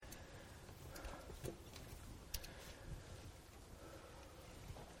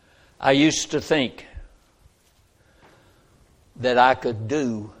I used to think that I could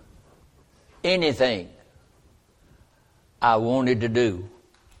do anything I wanted to do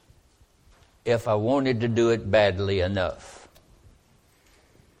if I wanted to do it badly enough.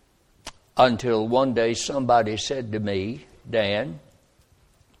 Until one day somebody said to me, Dan,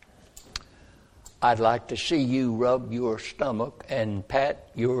 I'd like to see you rub your stomach and pat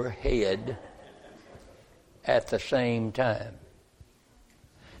your head at the same time.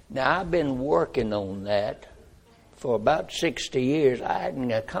 Now, I've been working on that for about 60 years. I hadn't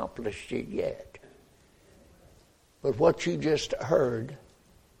accomplished it yet. But what you just heard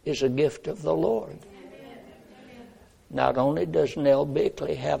is a gift of the Lord. Not only does Nell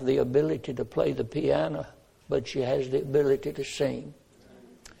Bickley have the ability to play the piano, but she has the ability to sing.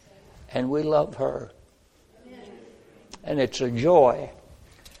 And we love her. And it's a joy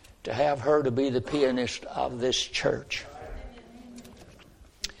to have her to be the pianist of this church.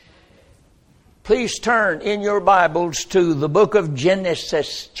 Please turn in your Bibles to the book of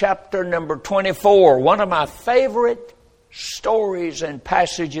Genesis, chapter number 24, one of my favorite stories and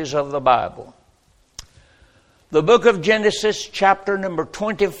passages of the Bible. The book of Genesis, chapter number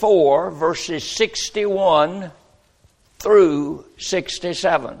 24, verses 61 through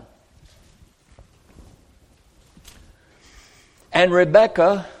 67. And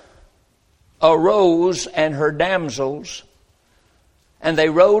Rebekah arose and her damsels, and they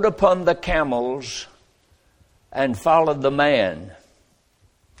rode upon the camels and followed the man.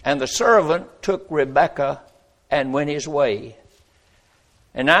 And the servant took Rebekah and went his way.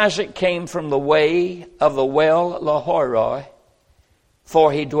 And Isaac came from the way of the well Lahairoi,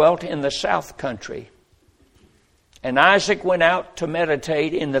 for he dwelt in the south country. And Isaac went out to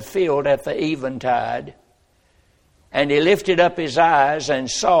meditate in the field at the eventide. And he lifted up his eyes and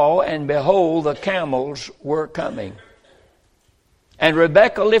saw, and behold, the camels were coming. And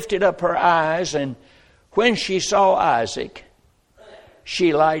Rebekah lifted up her eyes, and when she saw Isaac,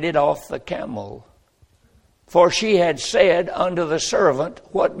 she lighted off the camel. For she had said unto the servant,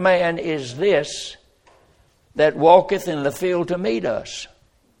 What man is this that walketh in the field to meet us?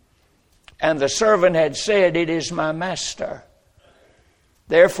 And the servant had said, It is my master.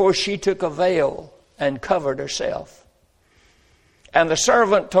 Therefore she took a veil and covered herself. And the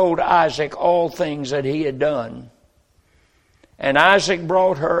servant told Isaac all things that he had done. And Isaac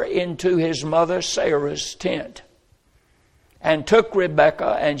brought her into his mother Sarah's tent, and took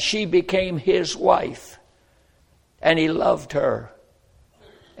Rebekah, and she became his wife. And he loved her.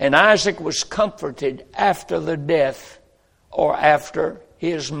 And Isaac was comforted after the death, or after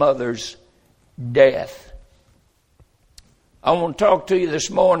his mother's death. I want to talk to you this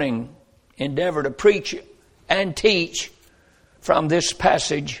morning, endeavor to preach and teach from this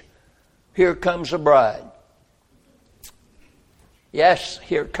passage, Here Comes a Bride. Yes,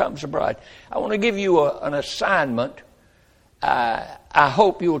 here comes a bride. I want to give you an assignment. I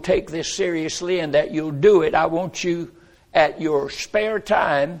hope you'll take this seriously and that you'll do it. I want you at your spare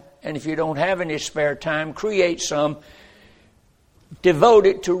time, and if you don't have any spare time, create some. Devote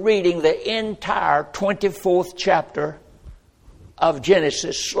it to reading the entire 24th chapter of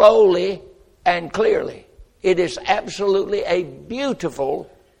Genesis slowly and clearly. It is absolutely a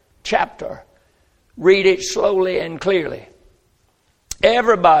beautiful chapter. Read it slowly and clearly.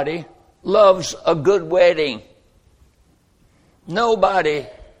 Everybody loves a good wedding. Nobody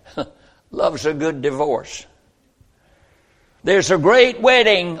loves a good divorce. There's a great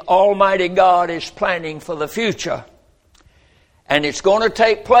wedding Almighty God is planning for the future. And it's going to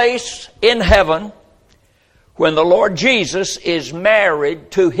take place in heaven when the Lord Jesus is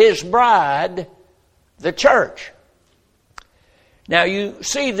married to his bride, the church. Now you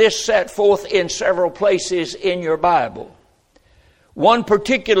see this set forth in several places in your Bible. One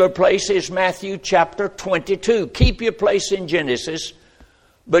particular place is Matthew chapter 22. Keep your place in Genesis,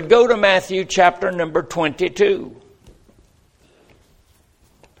 but go to Matthew chapter number 22.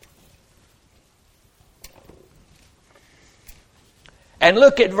 And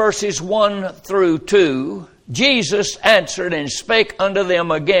look at verses 1 through 2. Jesus answered and spake unto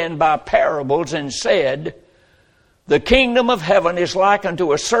them again by parables, and said, The kingdom of heaven is like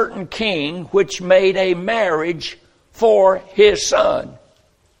unto a certain king, which made a marriage for his son.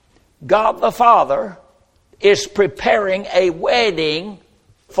 God the Father is preparing a wedding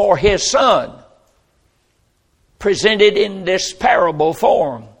for his son, presented in this parable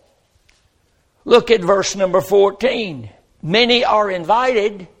form. Look at verse number 14. Many are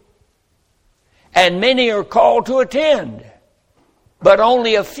invited, and many are called to attend, but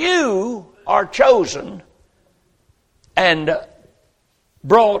only a few are chosen and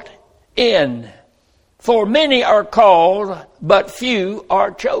brought in For many are called, but few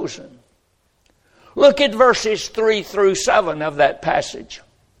are chosen. Look at verses 3 through 7 of that passage.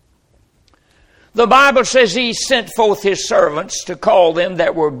 The Bible says he sent forth his servants to call them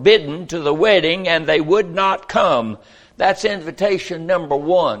that were bidden to the wedding, and they would not come. That's invitation number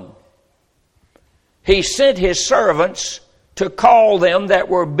 1. He sent his servants to call them that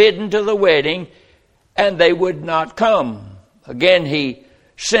were bidden to the wedding, and they would not come. Again, he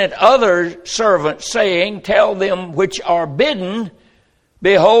sent other servants, saying, Tell them which are bidden,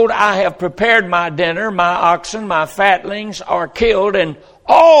 Behold, I have prepared my dinner, my oxen, my fatlings are killed, and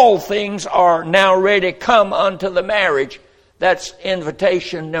all things are now ready. Come unto the marriage. That's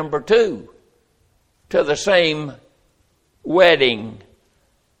invitation number 2 to the same wedding.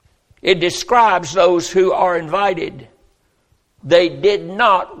 It describes those who are invited. They did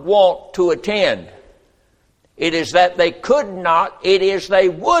not want to attend. It is that they could not. It is they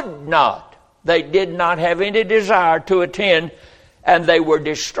would not. They did not have any desire to attend, and they were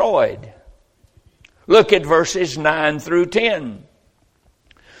destroyed. Look at verses 9 through 10.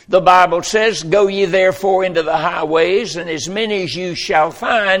 The Bible says, Go ye therefore into the highways, and as many as you shall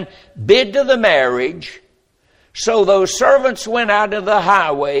find, bid to the marriage. So those servants went out of the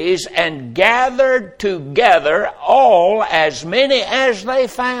highways and gathered together all as many as they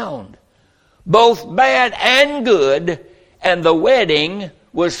found, both bad and good, and the wedding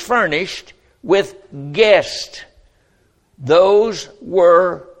was furnished with guests. Those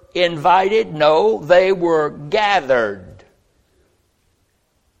were invited? No, they were gathered.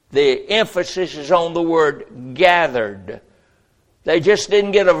 The emphasis is on the word gathered. They just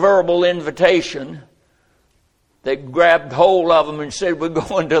didn't get a verbal invitation. They grabbed hold of them and said, We're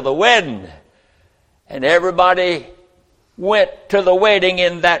going to the wedding. And everybody went to the wedding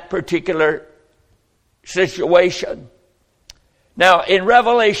in that particular situation. Now, in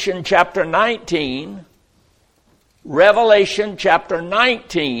Revelation chapter 19,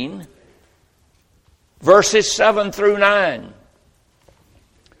 verses 7 through 9.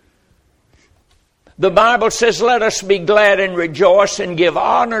 The Bible says, Let us be glad and rejoice and give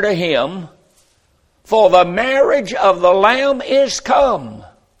honor to him, for the marriage of the Lamb is come,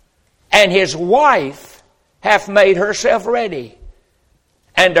 and his wife hath made herself ready.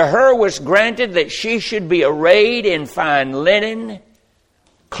 And to her was granted that she should be arrayed in fine linen,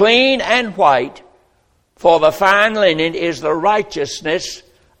 clean and white, for the fine linen is the righteousness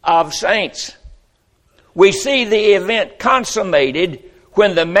of saints. We see the event consummated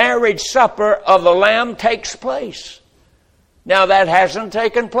when the marriage supper of the Lamb takes place. Now that hasn't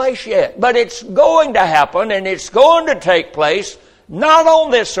taken place yet, but it's going to happen, and it's going to take place not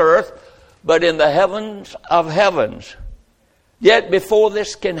on this earth, but in the heavens of heavens. Yet before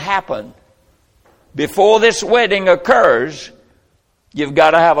this can happen, before this wedding occurs, you've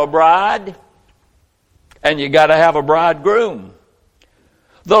got to have a bride and you've got to have a bridegroom.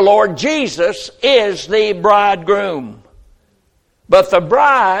 The Lord Jesus is the bridegroom. But the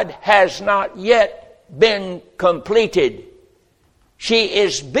bride has not yet been completed. She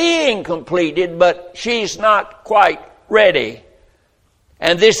is being completed, but she's not quite ready.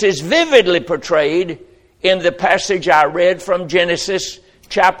 And this is vividly portrayed in the passage I read from Genesis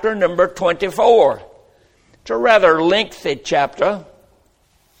chapter number 24. It's a rather lengthy chapter.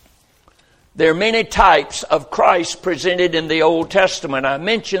 There are many types of Christ presented in the Old Testament. I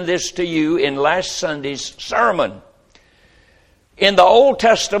mentioned this to you in last Sunday's sermon. In the Old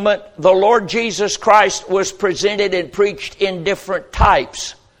Testament, the Lord Jesus Christ was presented and preached in different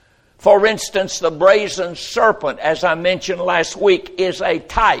types. For instance, the brazen serpent, as I mentioned last week, is a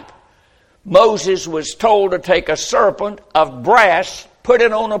type. Moses was told to take a serpent of brass, put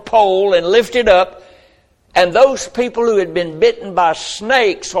it on a pole, and lift it up. And those people who had been bitten by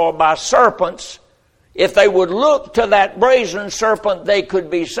snakes or by serpents, if they would look to that brazen serpent, they could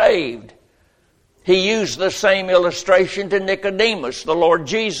be saved. He used the same illustration to Nicodemus, the Lord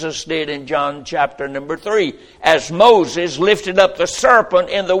Jesus did in John chapter number 3. As Moses lifted up the serpent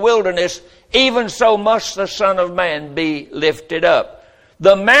in the wilderness, even so must the Son of Man be lifted up.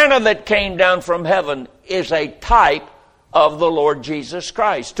 The manna that came down from heaven is a type of the Lord Jesus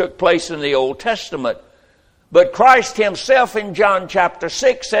Christ. Took place in the Old Testament. But Christ himself in John chapter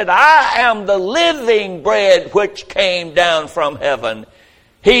 6 said, I am the living bread which came down from heaven.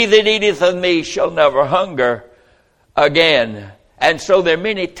 He that eateth of me shall never hunger again. And so there are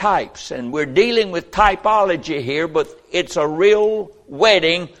many types, and we're dealing with typology here, but it's a real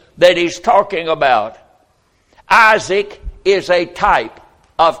wedding that he's talking about. Isaac is a type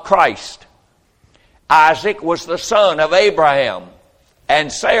of Christ. Isaac was the son of Abraham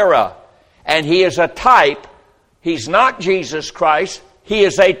and Sarah, and he is a type. He's not Jesus Christ. He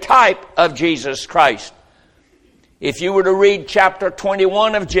is a type of Jesus Christ. If you were to read chapter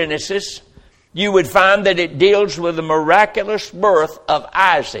 21 of Genesis, you would find that it deals with the miraculous birth of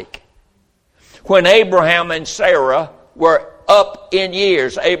Isaac. When Abraham and Sarah were up in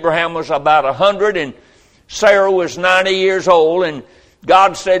years, Abraham was about 100 and Sarah was 90 years old, and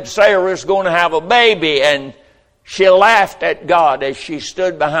God said Sarah's going to have a baby, and she laughed at God as she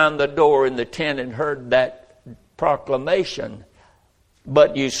stood behind the door in the tent and heard that proclamation.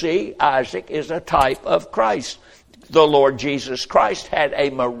 But you see, Isaac is a type of Christ. The Lord Jesus Christ had a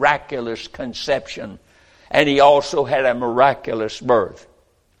miraculous conception, and he also had a miraculous birth.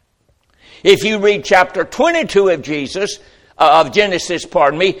 If you read chapter 22 of Genesis,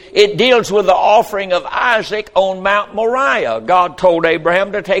 it deals with the offering of Isaac on Mount Moriah. God told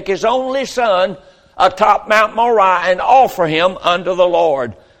Abraham to take his only son atop Mount Moriah and offer him unto the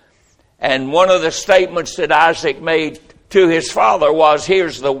Lord. And one of the statements that Isaac made to his father was,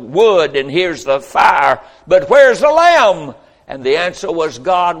 here's the wood and here's the fire, but where's the lamb? And the answer was,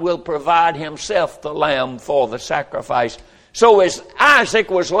 God will provide himself the lamb for the sacrifice. So as Isaac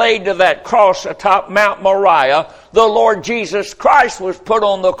was laid to that cross atop Mount Moriah, the Lord Jesus Christ was put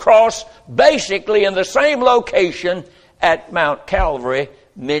on the cross basically in the same location at Mount Calvary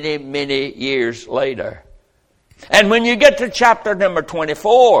many, many years later. And when you get to chapter number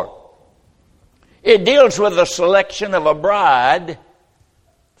 24, it deals with the selection of a bride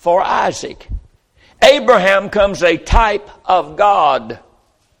for Isaac. Abraham comes a type of God,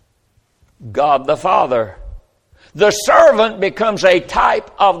 God the Father. The servant becomes a type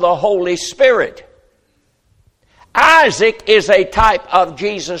of the Holy Spirit. Isaac is a type of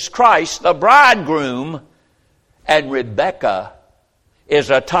Jesus Christ, the bridegroom, and Rebekah is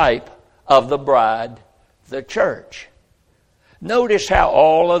a type of the bride, the church. Notice how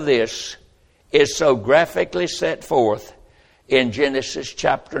all of this is so graphically set forth in Genesis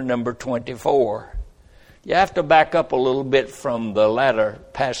chapter number 24. You have to back up a little bit from the latter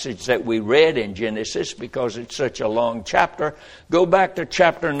passage that we read in Genesis because it's such a long chapter. Go back to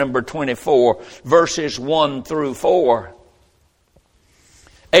chapter number 24, verses 1 through 4.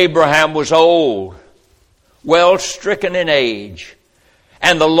 Abraham was old, well stricken in age,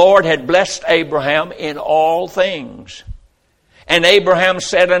 and the Lord had blessed Abraham in all things. And Abraham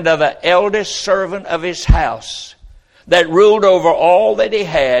said unto the eldest servant of his house, that ruled over all that he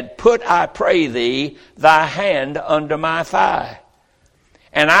had, put, I pray thee, thy hand under my thigh.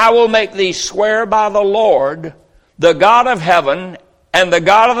 And I will make thee swear by the Lord, the God of heaven and the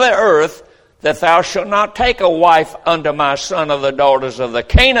God of the earth, that thou shalt not take a wife unto my son of the daughters of the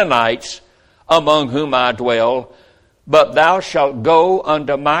Canaanites, among whom I dwell, but thou shalt go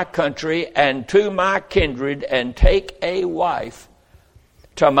unto my country and to my kindred, and take a wife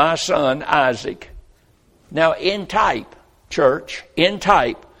to my son Isaac. Now, in type, church, in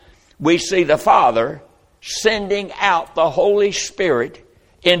type, we see the Father sending out the Holy Spirit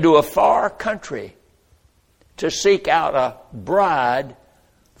into a far country to seek out a bride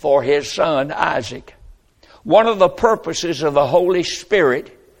for his son Isaac. One of the purposes of the Holy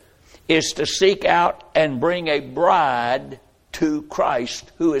Spirit is to seek out and bring a bride to Christ,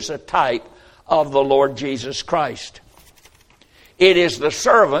 who is a type of the Lord Jesus Christ. It is the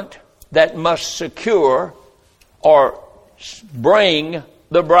servant that must secure or bring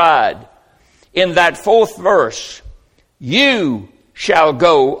the bride. In that fourth verse, you shall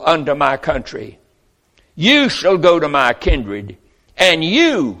go unto my country. You shall go to my kindred. And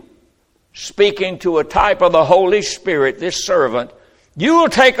you, speaking to a type of the Holy Spirit, this servant, you will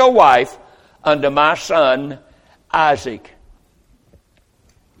take a wife unto my son Isaac.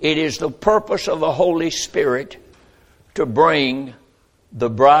 It is the purpose of the Holy Spirit to bring the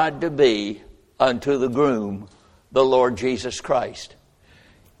bride-to-be unto the groom, the Lord Jesus Christ.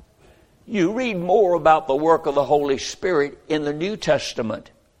 You read more about the work of the Holy Spirit in the New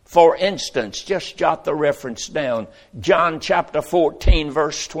Testament. For instance, just jot the reference down. John chapter 14,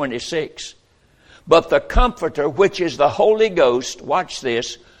 verse 26. But the Comforter, which is the Holy Ghost, watch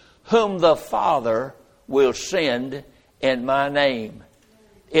this, whom the Father will send in my name.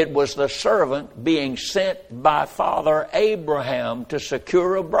 It was the servant being sent by Father Abraham to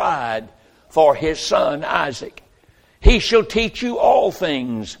secure a bride for his son Isaac. He shall teach you all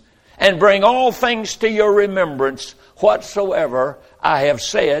things, and bring all things to your remembrance, whatsoever I have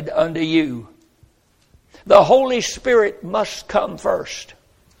said unto you. The Holy Spirit must come first.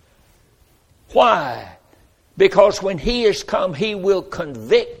 Why? Because when he is come, he will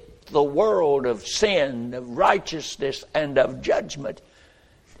convict the world of sin, of righteousness, and of judgment.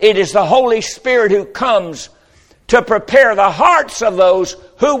 It is the Holy Spirit who comes to prepare the hearts of those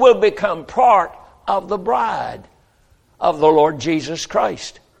who will become part of the bride of the Lord Jesus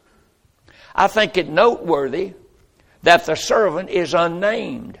Christ. I think it noteworthy that the servant is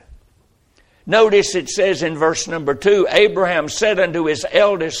unnamed. Notice it says in verse number 2, Abraham said unto his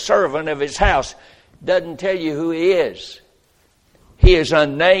eldest servant of his house. Doesn't tell you who he is. He is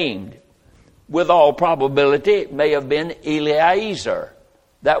unnamed. With all probability, it may have been Eliezer.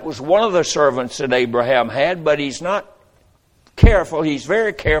 That was one of the servants that Abraham had, but he's not careful. He's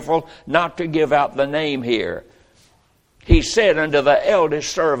very careful not to give out the name here. He said unto the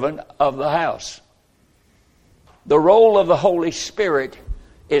eldest servant of the house. The role of the Holy Spirit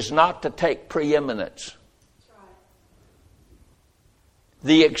is not to take preeminence.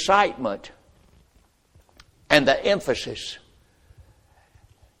 The excitement and the emphasis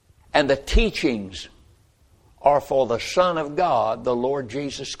and the teachings are for the Son of God, the Lord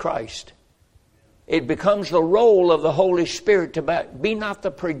Jesus Christ. It becomes the role of the Holy Spirit to be not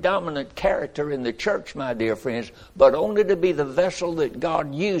the predominant character in the church, my dear friends, but only to be the vessel that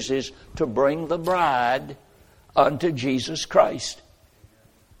God uses to bring the bride unto Jesus Christ.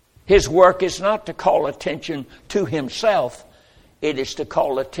 His work is not to call attention to himself. It is to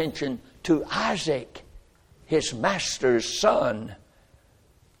call attention to Isaac, his master's son.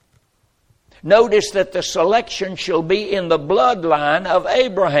 Notice that the selection shall be in the bloodline of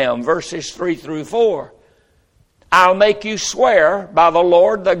Abraham, verses 3 through 4. I'll make you swear by the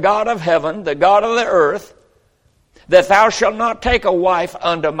Lord, the God of heaven, the God of the earth, that thou shalt not take a wife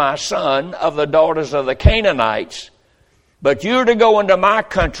unto my son of the daughters of the Canaanites, but you're to go into my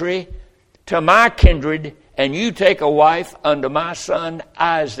country, to my kindred, and you take a wife unto my son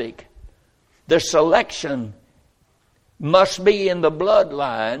Isaac. The selection must be in the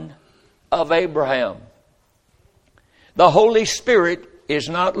bloodline of Abraham. The Holy Spirit is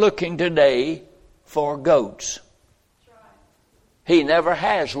not looking today for goats. He never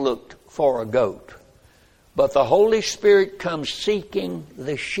has looked for a goat. But the Holy Spirit comes seeking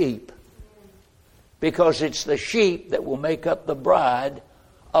the sheep, because it's the sheep that will make up the bride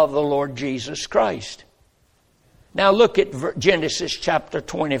of the Lord Jesus Christ. Now look at Genesis chapter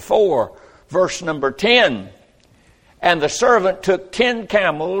 24, verse number 10. And the servant took 10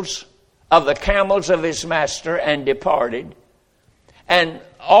 camels of the camels of his master and departed. And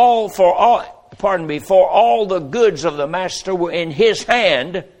for all the goods of the master were in his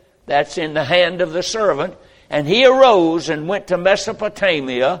hand. That's in the hand of the servant. And he arose and went to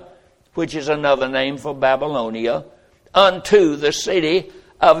Mesopotamia, which is another name for Babylonia, unto the city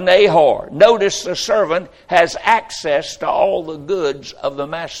of Nahor. Notice the servant has access to all the goods of the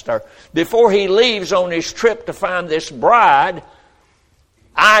master. Before he leaves on his trip to find this bride,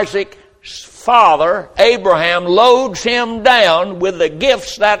 Isaac's father, Abraham, loads him down with the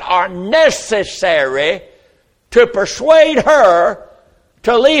gifts that are necessary to persuade her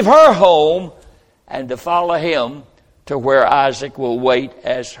to leave her home and to follow him to where Isaac will wait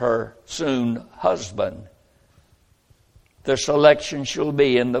as her soon husband. The selection shall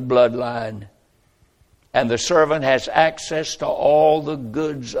be in the bloodline, and the servant has access to all the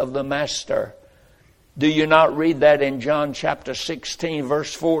goods of the master. Do you not read that in John chapter 16,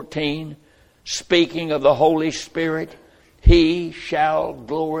 verse 14? Speaking of the Holy Spirit, he shall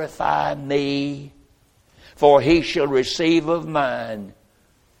glorify me, for he shall receive of mine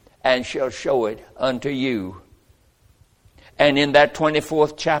and shall show it unto you. And in that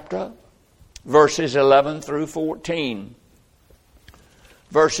 24th chapter, verses 11 through 14.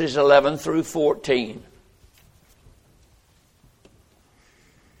 Verses 11 through 14.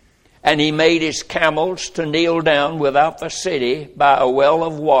 And he made his camels to kneel down without the city by a well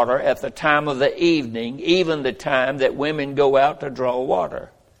of water at the time of the evening, even the time that women go out to draw water.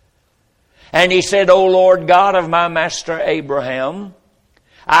 And he said, O Lord God of my master Abraham,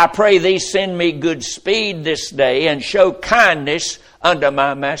 I pray thee send me good speed this day and show kindness unto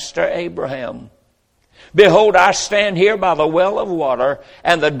my master Abraham. Behold, I stand here by the well of water,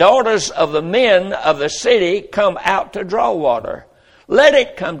 and the daughters of the men of the city come out to draw water. Let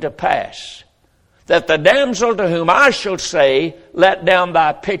it come to pass that the damsel to whom I shall say, let down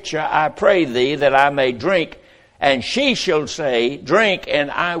thy pitcher, I pray thee, that I may drink, and she shall say, drink, and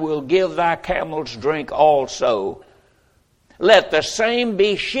I will give thy camels drink also. Let the same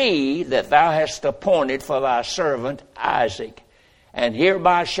be she that thou hast appointed for thy servant Isaac. And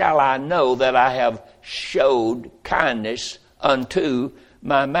hereby shall I know that I have showed kindness unto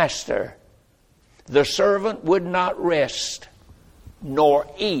my master. The servant would not rest nor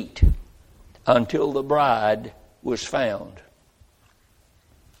eat until the bride was found.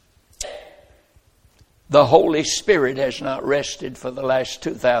 The Holy Spirit has not rested for the last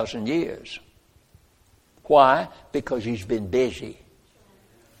 2,000 years. Why? Because he's been busy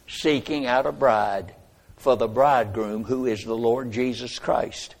seeking out a bride for the bridegroom, who is the Lord Jesus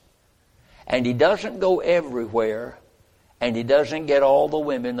Christ. And he doesn't go everywhere And He doesn't get all the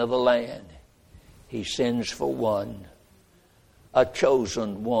women of the land. He sends for one, a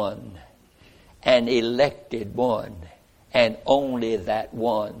chosen one, an elected one, and only that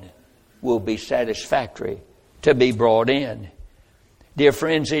one will be satisfactory to be brought in. Dear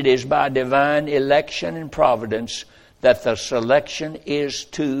friends, it is by divine election and providence that the selection is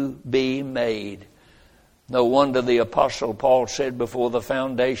to be made. No wonder the Apostle Paul said, before the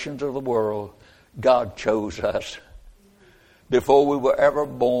foundations of the world, God chose us. Before we were ever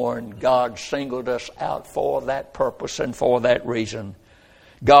born, God singled us out for that purpose and for that reason.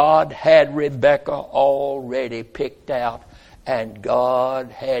 God had Rebekah already picked out, and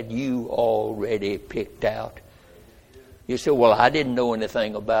God had you already picked out. You say, well, I didn't know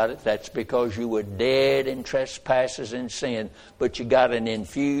anything about it. That's because you were dead in trespasses and sin, but you got an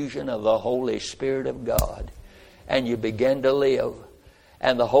infusion of the Holy Spirit of God, and you began to live.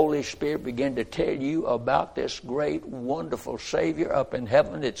 And the Holy Spirit began to tell you about this great, wonderful Savior up in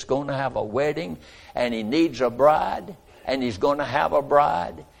heaven that's going to have a wedding, and He needs a bride, and He's going to have a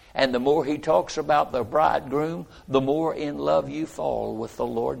bride. And the more He talks about the bridegroom, the more in love you fall with the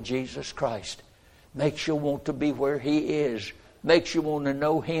Lord Jesus Christ. Makes you want to be where He is. Makes you want to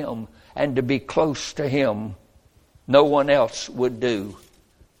know Him and to be close to Him. No one else would do.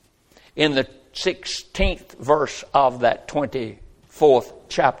 In the 16th verse of that 24th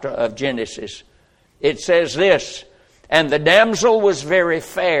chapter of Genesis, it says this, and the damsel was very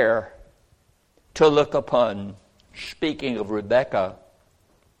fair to look upon. Speaking of Rebekah,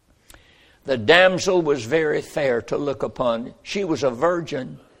 the damsel was very fair to look upon. She was a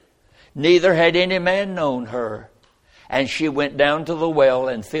virgin, neither had any man known her. And she went down to the well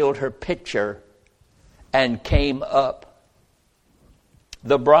and filled her pitcher and came up.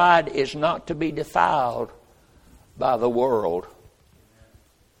 The bride is not to be defiled by the world.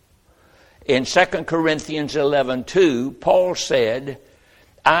 In 2 Corinthians 11:2, Paul said,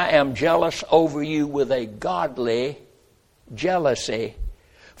 I am jealous over you with a godly jealousy,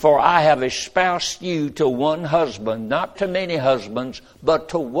 for I have espoused you to one husband, not to many husbands, but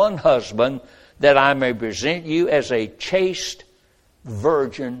to one husband, that I may present you as a chaste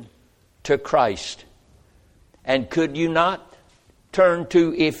virgin to Christ. And could you not turn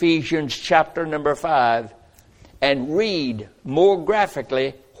to Ephesians chapter number 5 and read more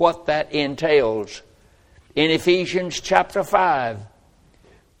graphically what that entails? In Ephesians chapter 5,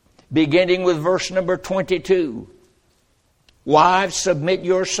 beginning with verse number 22, wives, submit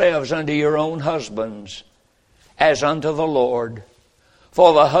yourselves unto your own husbands as unto the Lord.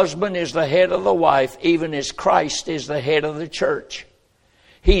 For the husband is the head of the wife, even as Christ is the head of the church.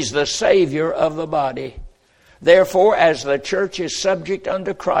 He's the Savior of the body. Therefore, as the church is subject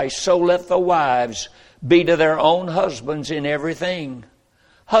unto Christ, so let the wives be to their own husbands in everything.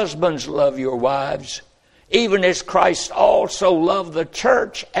 Husbands, love your wives, even as Christ also loved the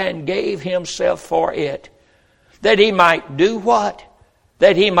church and gave Himself for it, that He might do what?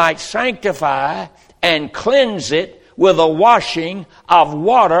 That He might sanctify and cleanse it with a washing of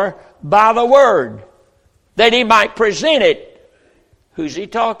water by the Word, that He might present it. Who's He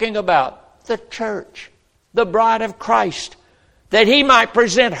talking about? The church, the bride of Christ, that He might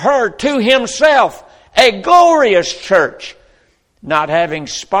present her to Himself, a glorious church, not having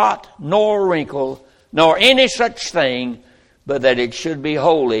spot nor wrinkle nor any such thing, but that it should be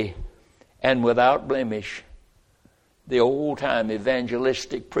holy and without blemish. The old-time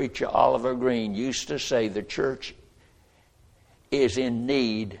evangelistic preacher Oliver Green used to say the church is in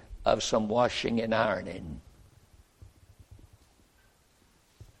need of some washing and ironing.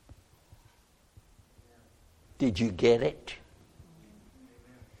 Did you get it?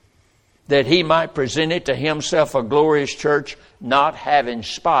 That He might present it to Himself a glorious church, not having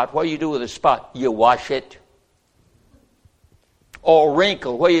spot. What do you do with a spot? You wash it. Or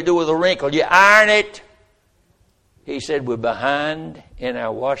wrinkle. What do you do with a wrinkle? You iron it. He said we're behind in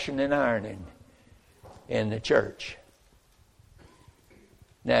our washing and ironing in the church.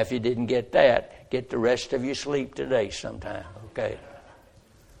 Now, if you didn't get that, get the rest of your sleep today sometime, okay?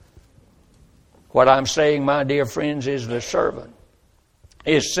 What I'm saying, my dear friends, is the servant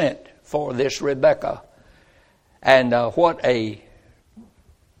is sent for this Rebekah. And what a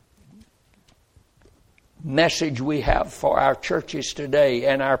message we have for our churches today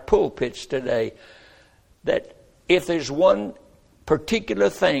and our pulpits today, that if there's one particular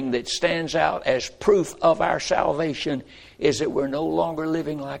thing that stands out as proof of our salvation, is that we're no longer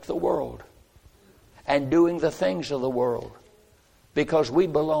living like the world and doing the things of the world, because we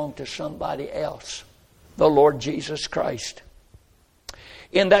belong to somebody else, the Lord Jesus Christ.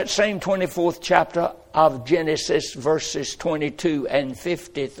 In that same 24th chapter of Genesis, verses 22 and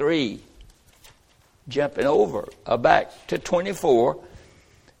 53, jumping over back to 24,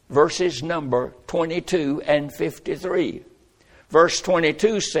 verses number 22 and 53. Verse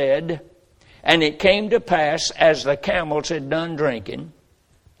 22 said, "And it came to pass, as the camels had done drinking,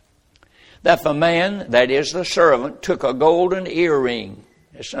 that the man," that is the servant, "took a golden earring."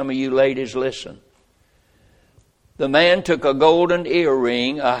 As some of you ladies listen. "The man took a golden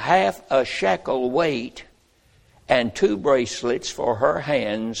earring, a half a shekel weight, and 2 bracelets for her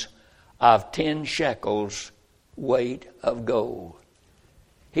hands of 10 shekels weight of gold."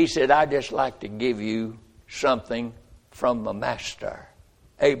 He said, "I'd just like to give you something from the master,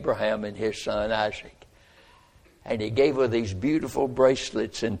 Abraham and his son Isaac." And he gave her these beautiful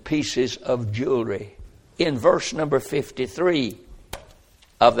bracelets and pieces of jewelry. In verse number 53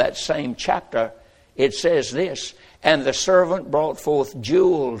 of that same chapter, it says this, "And the servant brought forth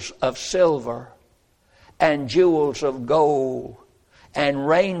jewels of silver and jewels of gold and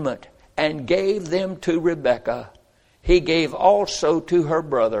raiment, and gave them to Rebekah. He gave also to her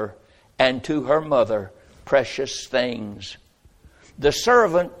brother and to her mother precious things." The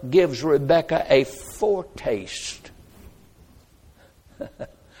servant gives Rebekah a foretaste.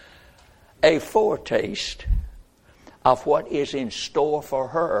 A foretaste of what is in store for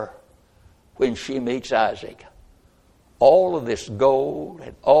her when she meets Isaac. All of this gold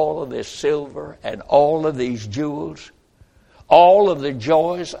and all of this silver and all of these jewels, all of the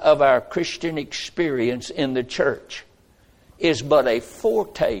joys of our Christian experience in the church is but a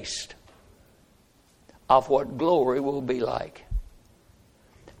foretaste of what glory will be like.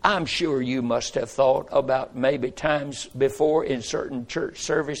 I'm sure you must have thought about maybe times before in certain church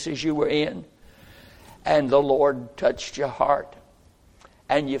services you were in, and the Lord touched your heart,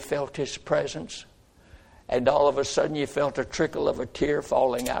 and you felt His presence, and all of a sudden you felt a trickle of a tear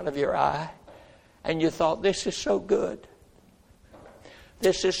falling out of your eye, and you thought, "This is so good.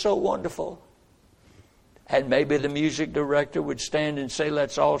 This is so wonderful." And maybe the music director would stand and say,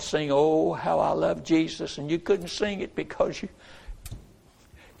 "Let's all sing, 'Oh, how I love Jesus.'" And you couldn't sing it because you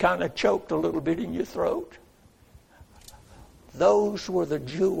kind of choked a little bit in your throat. Those were the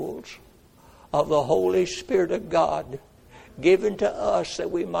jewels of the Holy Spirit of God given to us that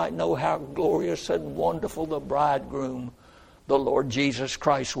we might know how glorious and wonderful the bridegroom, the Lord Jesus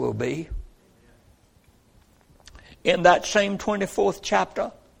Christ, will be. In that same 24th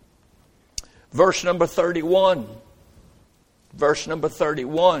chapter, verse number 31. Verse number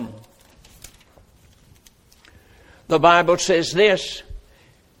 31. The Bible says this,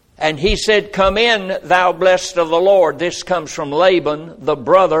 "And he said, 'Come in, thou blessed of the Lord.'" This comes from Laban, the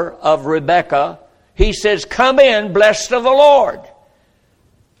brother of Rebekah. He says, "Come in, blessed of the Lord."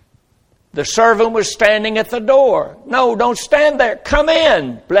 The servant was standing at the door. "No, don't stand there. Come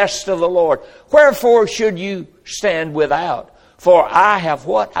in, blessed of the Lord. Wherefore should you stand without? For I have"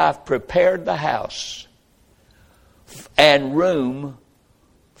 what? "I've prepared the house and room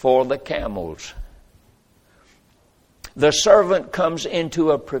for the camels." The servant comes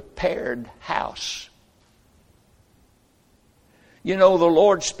into a prepared house. You know, the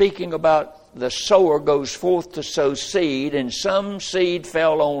Lord, speaking about the sower goes forth to sow seed, and some seed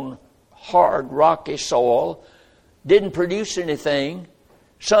fell on hard, rocky soil, didn't produce anything.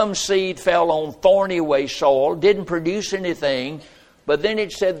 Some seed fell on thorny way soil, didn't produce anything. But then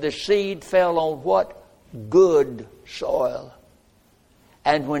it said the seed fell on what? Good soil.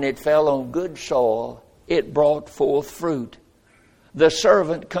 And when it fell on good soil, it brought forth fruit. The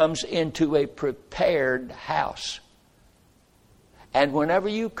servant comes into a prepared house. And whenever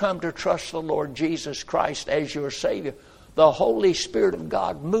you come to trust the Lord Jesus Christ as your Savior, the Holy Spirit of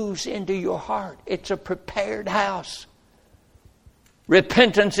God moves into your heart. It's a prepared house.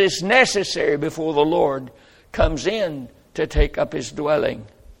 Repentance is necessary before the Lord comes in to take up His dwelling.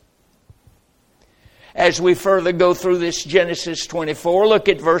 As we further go through this Genesis 24, look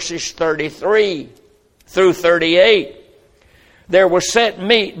at verses 33 through 38. "There was set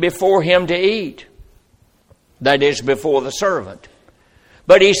meat before him to eat," that is, before the servant.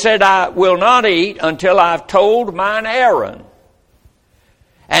 "But he said, 'I will not eat until I've told mine Aaron.'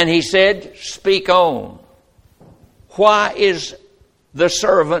 And he said, 'Speak on. Why is the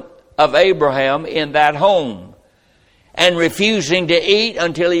servant of Abraham in that home?' And refusing to eat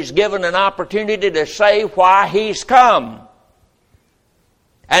until he's given an opportunity to say why he's come.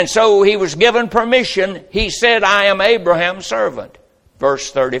 And so he was given permission. He said, 'I am Abraham's servant.'"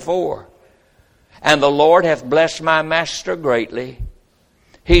 Verse 34. "And the Lord hath blessed my master greatly.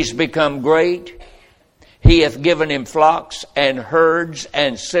 He's become great. He hath given him flocks and herds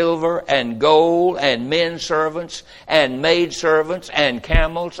and silver and gold and men servants and maid servants and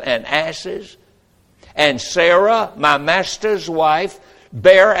camels and asses. And Sarah, my master's wife,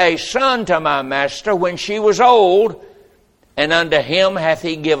 bare a son to my master when she was old, and unto him hath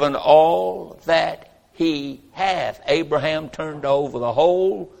he given all that he hath. Abraham turned over the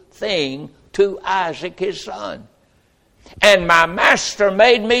whole thing to Isaac his son. And my master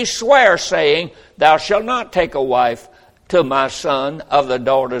made me swear, saying, Thou shalt not take a wife to my son of the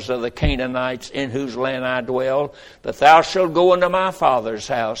daughters of the Canaanites in whose land I dwell, but thou shalt go into my father's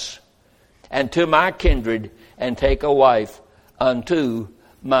house and to my kindred and take a wife unto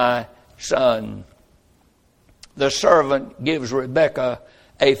my son. The servant gives Rebekah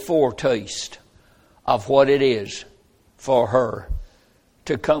a foretaste of what it is for her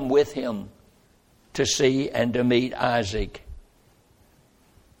to come with him to see and to meet Isaac.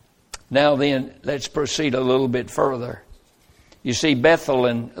 Now then, let's proceed a little bit further. You see, Bethel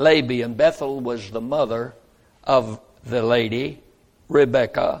and Laban, and Bethel was the mother of the lady,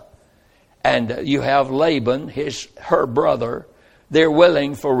 Rebekah, and you have Laban, her brother. They're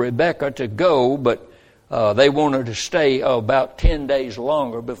willing for Rebekah to go, but they want her to stay about 10 days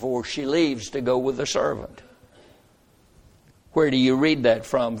longer before she leaves to go with the servant. Where do you read that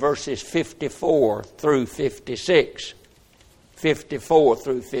from? Verses 54 through 56. 54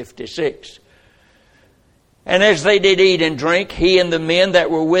 through 56. And as they did eat and drink, he and the men that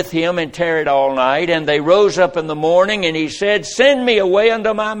were with him, and tarried all night, and they rose up in the morning, and he said, Send me away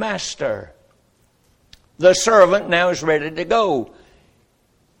unto my master. The servant now is ready to go,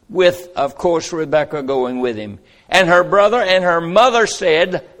 with, of course, Rebekah going with him. And her brother and her mother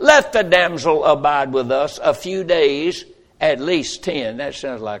said, Let the damsel abide with us a few days, at least 10. That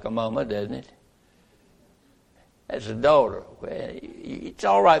sounds like a mama, doesn't it? As a daughter. Well, it's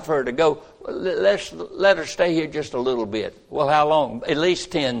all right for her to go. Let her stay here just a little bit. Well, how long? At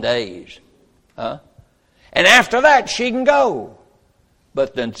least 10 days. Huh? And after that, she can go.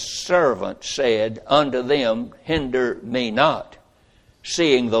 But the servant said unto them, Hinder me not,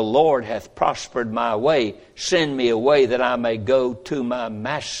 seeing the Lord hath prospered my way. Send me away that I may go to my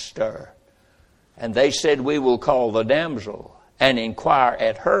master. And they said, We will call the damsel and inquire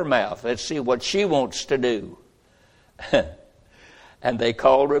at her mouth. Let's see what she wants to do. And they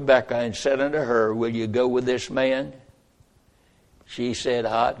called Rebekah and said unto her, Will you go with this man? She said,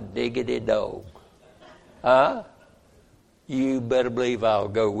 Hot diggity dog. Huh? You better believe I'll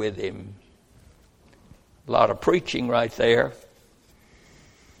go with him. A lot of preaching right there.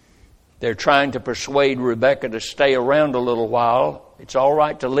 They're trying to persuade Rebekah to stay around a little while. It's all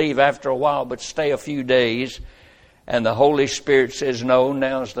right to leave after a while, but stay a few days. And the Holy Spirit says, No,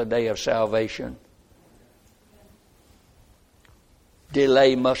 now's the day of salvation.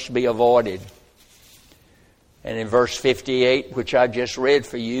 Delay must be avoided. And in verse 58, which I just read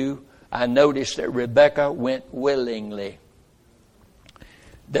for you, I noticed that Rebekah went willingly.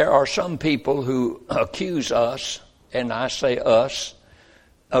 There are some people who accuse us, and I say us,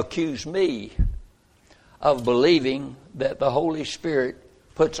 accuse me of believing that the Holy Spirit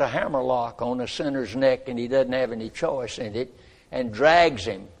puts a hammerlock on a sinner's neck and he doesn't have any choice in it, and drags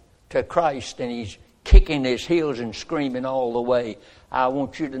him to Christ, and he's kicking his heels and screaming all the way. I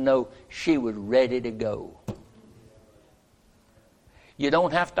want you to know she was ready to go. You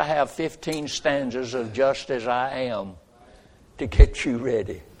don't have to have 15 stanzas of Just As I Am to get you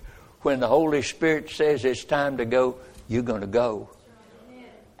ready. When the Holy Spirit says it's time to go, you're going to go.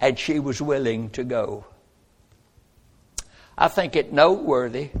 And she was willing to go. I think it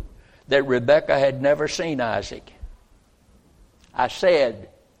noteworthy that Rebekah had never seen Isaac. I said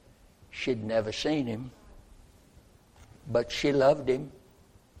she'd never seen him, but she loved him.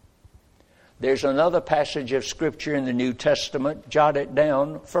 There's another passage of Scripture in the New Testament. Jot it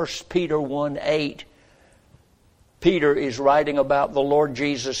down. 1 Peter 1:8. Peter is writing about the Lord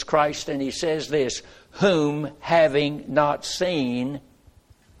Jesus Christ, and he says this, Whom having not seen,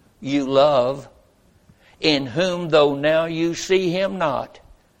 you love, in whom though now you see him not,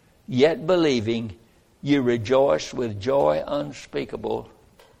 yet believing, you rejoice with joy unspeakable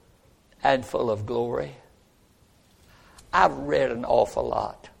and full of glory. I've read an awful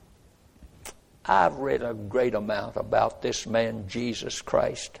lot. I've read a great amount about this man, Jesus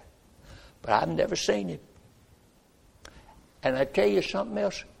Christ. But I've never seen him. And I tell you something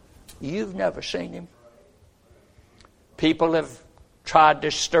else. You've never seen him. People have tried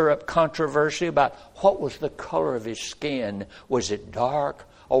to stir up controversy about what was the color of his skin. Was it dark?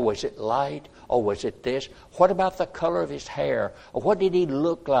 Or was it light? Or was it this? What about the color of his hair? Or what did he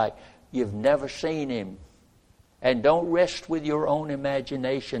look like? You've never seen him. And don't rest with your own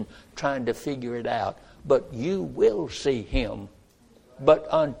imagination trying to figure it out. But you will see him. But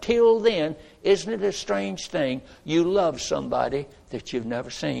until then, isn't it a strange thing? You love somebody that you've never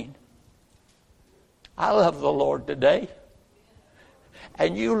seen. I love the Lord today.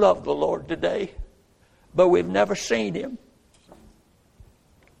 and you love the Lord today, but we've never seen Him.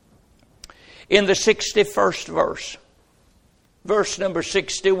 In the 61st verse, verse number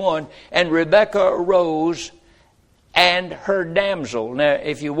 61, and Rebekah arose and her damsel. Now,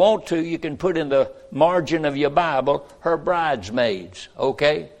 if you want to, you can put in the margin of your Bible, her bridesmaids,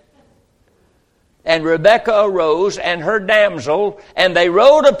 okay? And Rebekah arose and her damsel, and they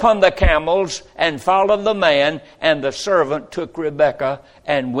rode upon the camels and followed the man, and the servant took Rebekah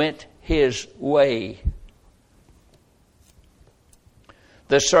and went his way.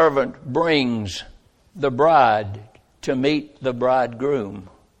 The servant brings the bride to meet the bridegroom.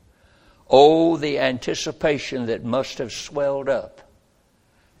 Oh, the anticipation that must have swelled up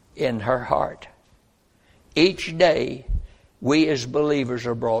in her heart. Each day, we as believers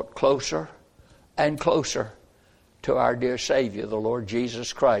are brought closer and closer to our dear Savior, the Lord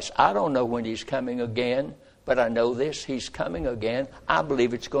Jesus Christ. I don't know when He's coming again, but I know this, He's coming again. I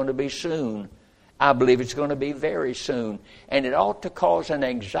believe it's going to be soon. I believe it's going to be very soon. And it ought to cause an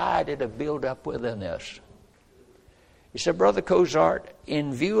anxiety to build up within us. You said, Brother Cozart,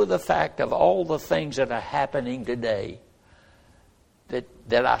 in view of the fact of all the things that are happening today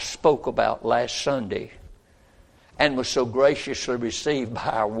that I spoke about last Sunday and was so graciously received by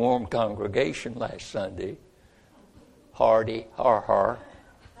our warm congregation last Sunday, Hardy, har.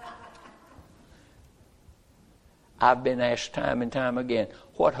 I've been asked time and time again,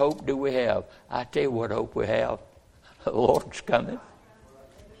 what hope do we have? I tell you what hope we have. The Lord's coming.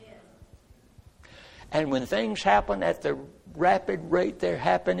 And when things happen at the rapid rate they're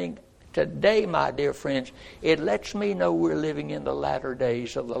happening today, my dear friends, it lets me know we're living in the latter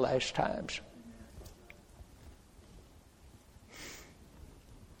days of the last times.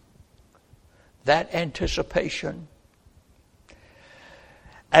 That anticipation.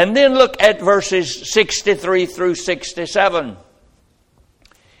 And then look at verses 63 through 67.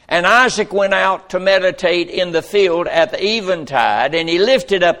 And Isaac went out to meditate in the field at the eventide, and he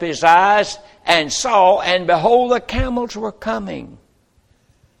lifted up his eyes and saw, and behold, the camels were coming.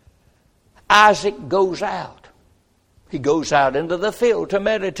 Isaac goes out. He goes out into the field to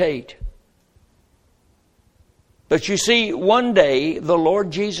meditate. But you see, one day the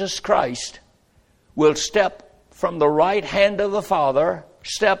Lord Jesus Christ will step from the right hand of the Father,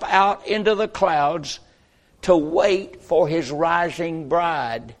 step out into the clouds to wait for His rising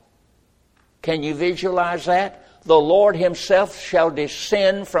bride. Can you visualize that? The Lord Himself shall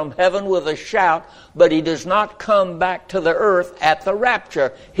descend from heaven with a shout, but He does not come back to the earth at the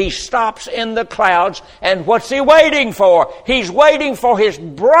rapture. He stops in the clouds, and what's He waiting for? He's waiting for His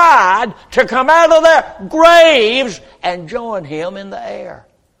bride to come out of their graves and join Him in the air.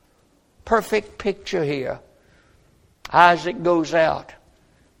 Perfect picture here. Isaac goes out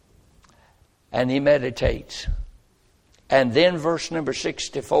and he meditates. And then verse number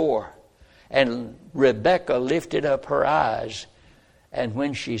 64. And Rebekah lifted up her eyes, and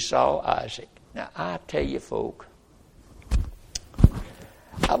when she saw Isaac. Now, I tell you, folk,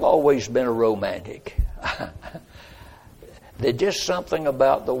 I've always been a romantic. There's just something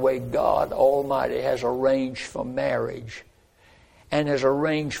about the way God Almighty has arranged for marriage and has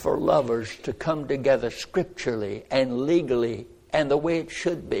arranged for lovers to come together scripturally and legally and the way it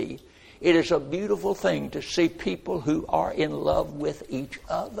should be. It is a beautiful thing to see people who are in love with each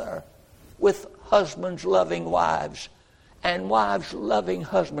other, with husbands loving wives and wives loving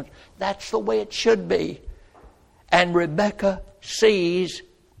husbands. That's the way it should be. And Rebekah sees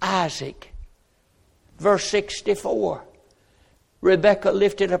Isaac. Verse 64. Rebekah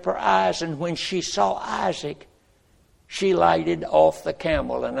lifted up her eyes, and when she saw Isaac, she lighted off the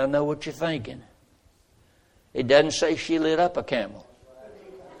camel. And I know what you're thinking. It doesn't say she lit up a camel.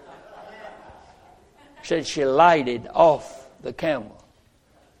 It said she lighted off the camel.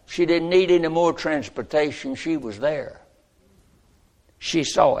 She didn't need any more transportation. She was there. She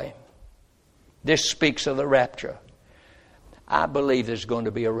saw him. This speaks of the rapture. I believe there's going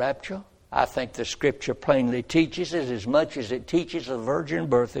to be a rapture. I think the Scripture plainly teaches it as much as it teaches the virgin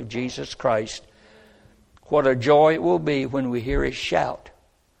birth of Jesus Christ. What a joy it will be when we hear His shout.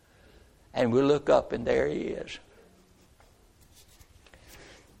 And we look up and there He is.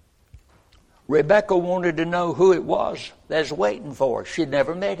 Rebekah wanted to know who it was that's waiting for her. She'd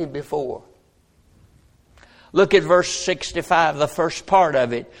never met him before. Look at verse 65, the first part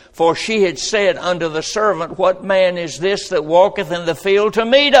of it. For she had said unto the servant, what man is this that walketh in the field to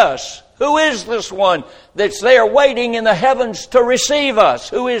meet us? Who is this one that's there waiting in the heavens to receive us?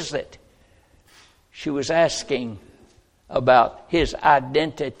 Who is it? She was asking about his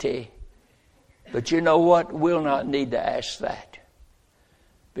identity. But you know what? We'll not need to ask that.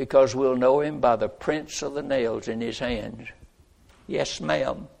 Because we'll know him by the prints of the nails in his hands. Yes,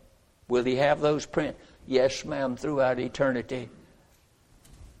 ma'am. Will he have those prints? Yes, ma'am, throughout eternity.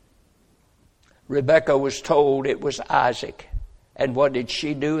 Rebekah was told it was Isaac. And what did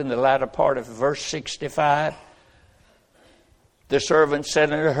she do in the latter part of verse 65? The servant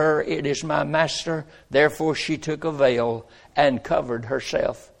said unto her, It is my master. Therefore she took a veil and covered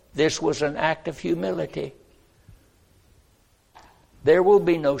herself. This was an act of humility. There will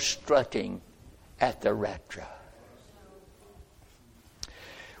be no strutting at the rapture.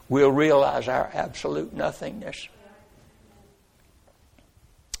 We'll realize our absolute nothingness.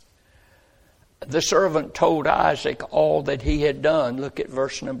 The servant told Isaac all that he had done. Look at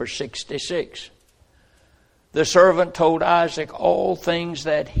verse number 66. The servant told Isaac all things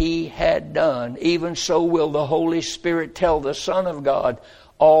that he had done. Even so will the Holy Spirit tell the Son of God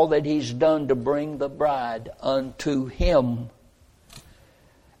all that he's done to bring the bride unto him.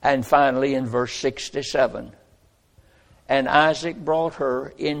 And finally in verse 67, and Isaac brought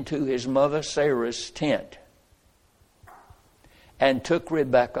her into his mother Sarah's tent and took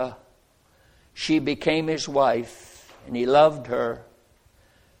Rebekah. She became his wife, and he loved her.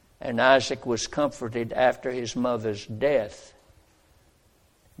 And Isaac was comforted after his mother's death.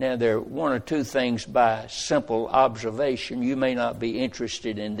 Now, there are one or two things by simple observation. You may not be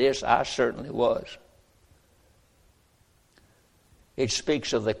interested in this. I certainly was. It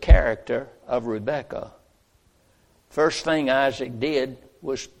speaks of the character of Rebekah. First thing Isaac did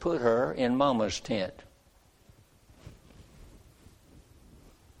was put her in Mama's tent.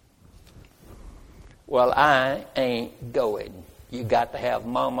 Well, I ain't going. You got to have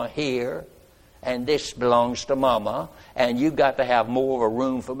Mama here, and this belongs to Mama, and you got to have more of a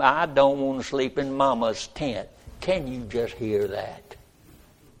room for me. I don't want to sleep in Mama's tent. Can you just hear that?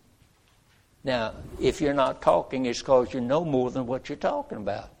 Now, if you're not talking, it's because you know more than what you're talking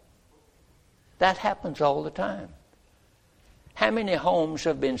about. That happens all the time. How many homes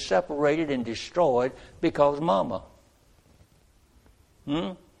have been separated and destroyed because Mama?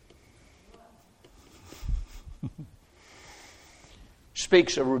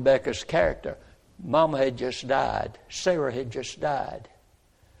 Speaks of Rebekah's character. Mama had just died. Sarah had just died.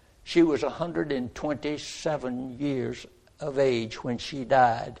 She was 127 years of age when she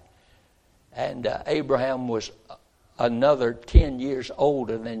died. And Abraham was another 10 years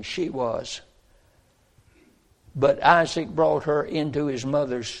older than she was. But Isaac brought her into his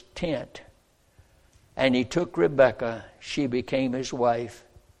mother's tent. And he took Rebekah. She became his wife.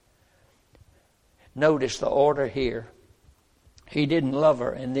 Notice the order here. He didn't love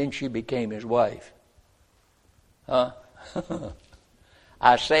her, and then she became his wife. Huh?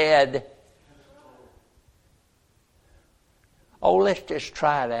 I said, let's just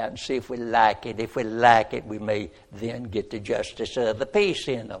try it out and see if we like it. If we like it, we may then get the justice of the peace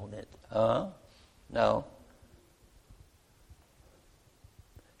in on it. No.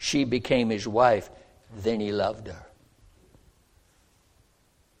 She became his wife, then he loved her.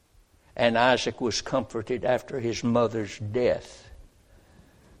 And Isaac was comforted after his mother's death.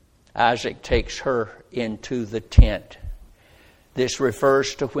 Isaac takes her into the tent. This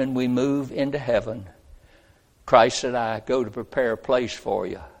refers to when we move into heaven. Christ said, I go to prepare a place for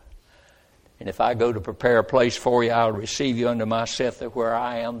you. And if I go to prepare a place for you, I'll receive you unto myself, that where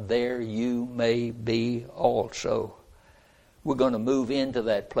I am, there you may be also. We're going to move into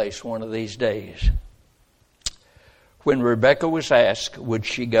that place one of these days. When Rebekah was asked, would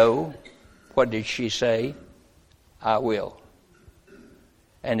she go? What did she say? I will.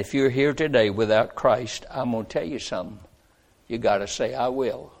 And if you're here today without Christ, I'm going to tell you something. You got to say, I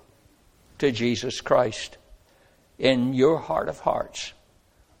will, to Jesus Christ in your heart of hearts,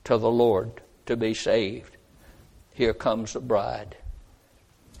 to the Lord, to be saved. Here comes the bride.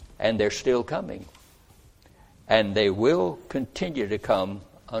 And they're still coming. And they will continue to come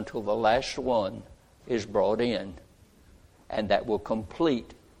until the last one is brought in. And that will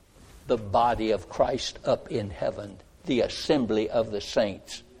complete the body of Christ up in heaven, the assembly of the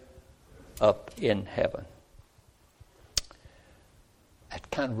saints up in heaven. That's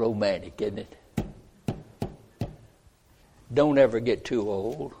kind of romantic, isn't it? Don't ever get too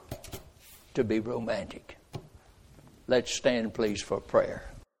old to be romantic. Let's stand, please, for prayer.